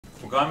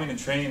What got me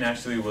into training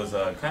actually was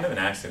kind of an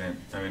accident.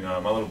 I mean, my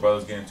little brother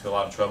was getting into a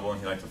lot of trouble and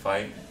he liked to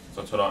fight.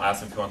 So I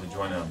asked him if he wanted to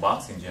join a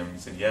boxing gym. He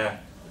said, yeah.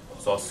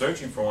 So I was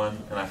searching for one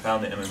and I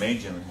found the MMA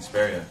gym in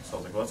Hesperia. So I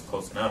was like, well, that's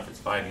close enough. It's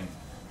fighting.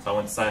 So I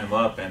went to sign him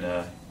up and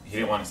he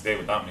didn't want to stay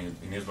without me.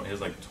 He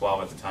was like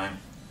 12 at the time.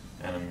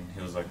 And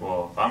he was like,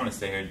 well, if I'm going to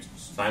stay here,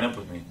 just sign up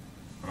with me.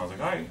 And I was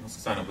like, all right, let's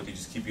sign up with you.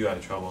 Just keep you out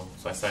of trouble.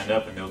 So I signed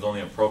up and there was only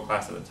a pro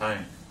class at the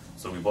time.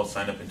 So we both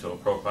signed up into a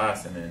pro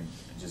class and then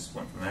it just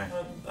went from there.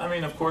 I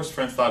mean, of course,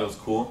 friends thought it was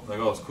cool. Like,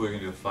 oh, it's cool, you're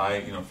going to do a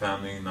fight. You know,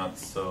 family not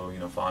so,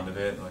 fond of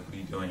it. Like, what are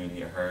you doing? You're going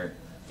to get hurt.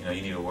 You know,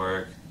 you need to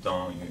work.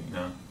 Don't, you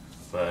know.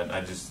 But I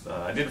just,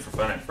 I did it for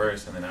fun at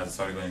first. And then as I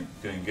started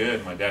doing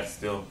good, my dad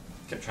still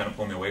kept trying to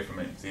pull me away from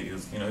it. He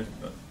was, he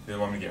didn't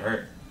want me to get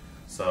hurt.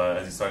 So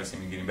as he started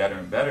seeing me getting better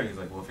and better, he's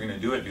like, well, if you're going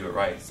to do it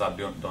right. Stop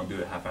don't do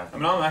it half-assed. I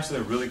mean, I'm actually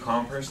a really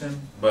calm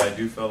person, but I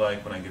do feel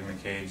like when I get in the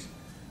cage,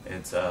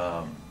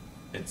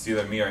 it's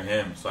either me or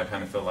him. So I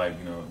kind of feel like,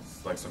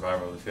 it's like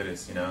survival of the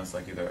fittest, It's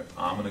like either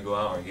I'm going to go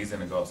out or he's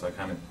going to go out. So I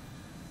kind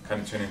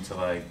of turn into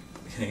like,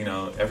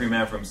 every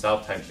man for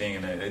himself type thing.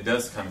 And it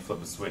does kind of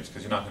flip a switch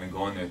because you're not going to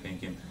go in there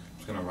thinking, I'm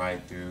just going to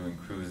ride through and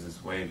cruise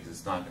this way because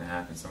it's not going to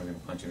happen. Somebody's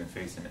going to punch you in the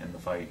face and end the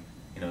fight,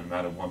 no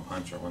matter one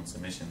punch or one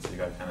submission. So you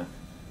got to kind of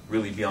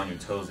really be on your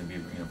toes and be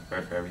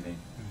prepared for everything.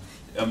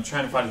 I'm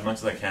trying to fight as much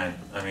as I can.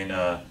 I mean,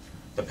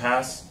 the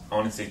past, I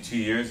want to say 2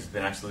 years, it's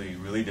been actually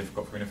really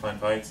difficult for me to find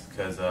fights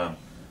because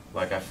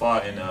like I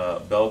fought in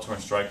Bellator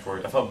and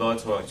Strikeforce. I fought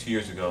Bellator like 2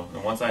 years ago,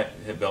 and once I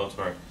hit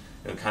Bellator,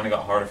 it kind of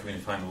got harder for me to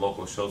find the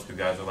local shows because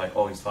guys are like,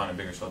 oh, he's fought in a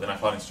bigger show. Then I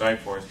fought in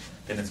Strikeforce,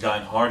 then it's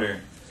gotten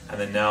harder,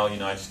 and then now,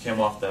 I just came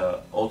off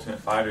the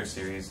Ultimate Fighter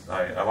series.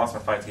 I lost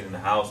my fight to get in the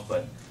house,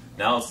 but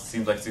now it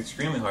seems like it's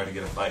extremely hard to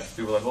get a fight.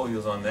 People are like, oh, he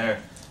was on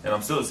there. And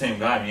I'm still the same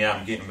guy. I mean, yeah,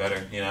 I'm getting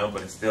better,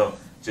 but it's still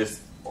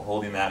just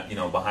holding that,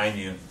 behind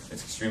you.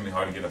 It's extremely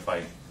hard to get a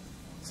fight.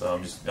 So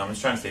I'm just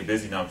trying to stay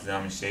busy now because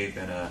I'm in shape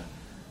and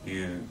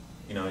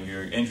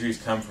your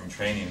injuries come from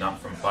training,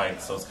 not from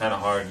fights. So it's kind of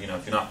hard, if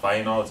you're not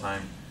fighting all the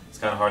time, it's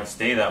kind of hard to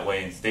stay that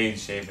way and stay in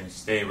shape and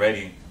stay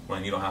ready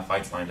when you don't have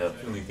fights lined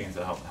up. Really things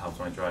that helps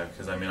my drive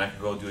because I mean I could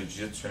go do a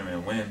jiu-jitsu tournament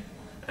and win.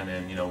 And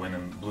then, win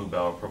in blue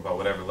belt or pro belt,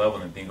 whatever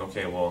level, and think,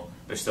 okay, well,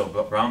 they're still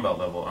brown belt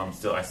level. I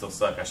still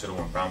suck. I should have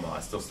won brown belt.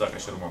 I still suck. I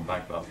should have won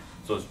black belt.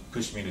 So it's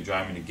pushed me to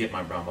drive me to get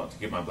my brown belt, to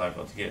get my black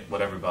belt, to get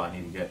whatever belt I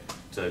need to get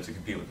to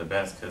compete with the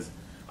best. Because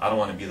I don't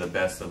want to be the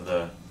best of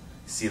the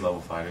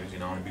C-level fighters.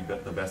 I want to be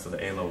the best of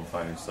the A-level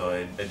fighters. So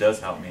it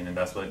does help me, and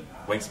that's what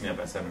wakes me up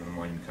at 7 in the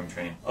morning to come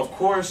train. Of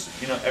course,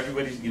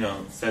 everybody,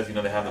 says,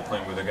 they have the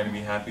point where they're going to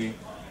be happy,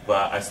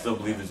 but I still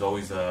believe there's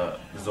always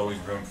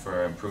room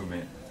for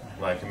improvement.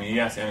 Like, I mean, you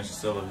ask Anderson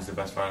Silva, who's the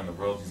best fighter in the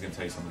world, he's going to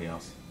tell you somebody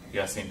else.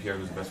 You ask St. Pierre,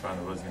 who's the best fighter in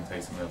the world, he's going to tell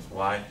you somebody else.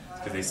 Why?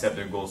 Because they set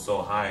their goals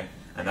so high,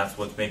 and that's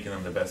what's making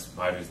them the best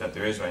fighters that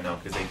there is right now,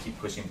 because they keep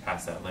pushing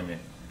past that limit,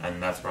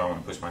 and that's where I want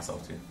to push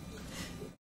myself to.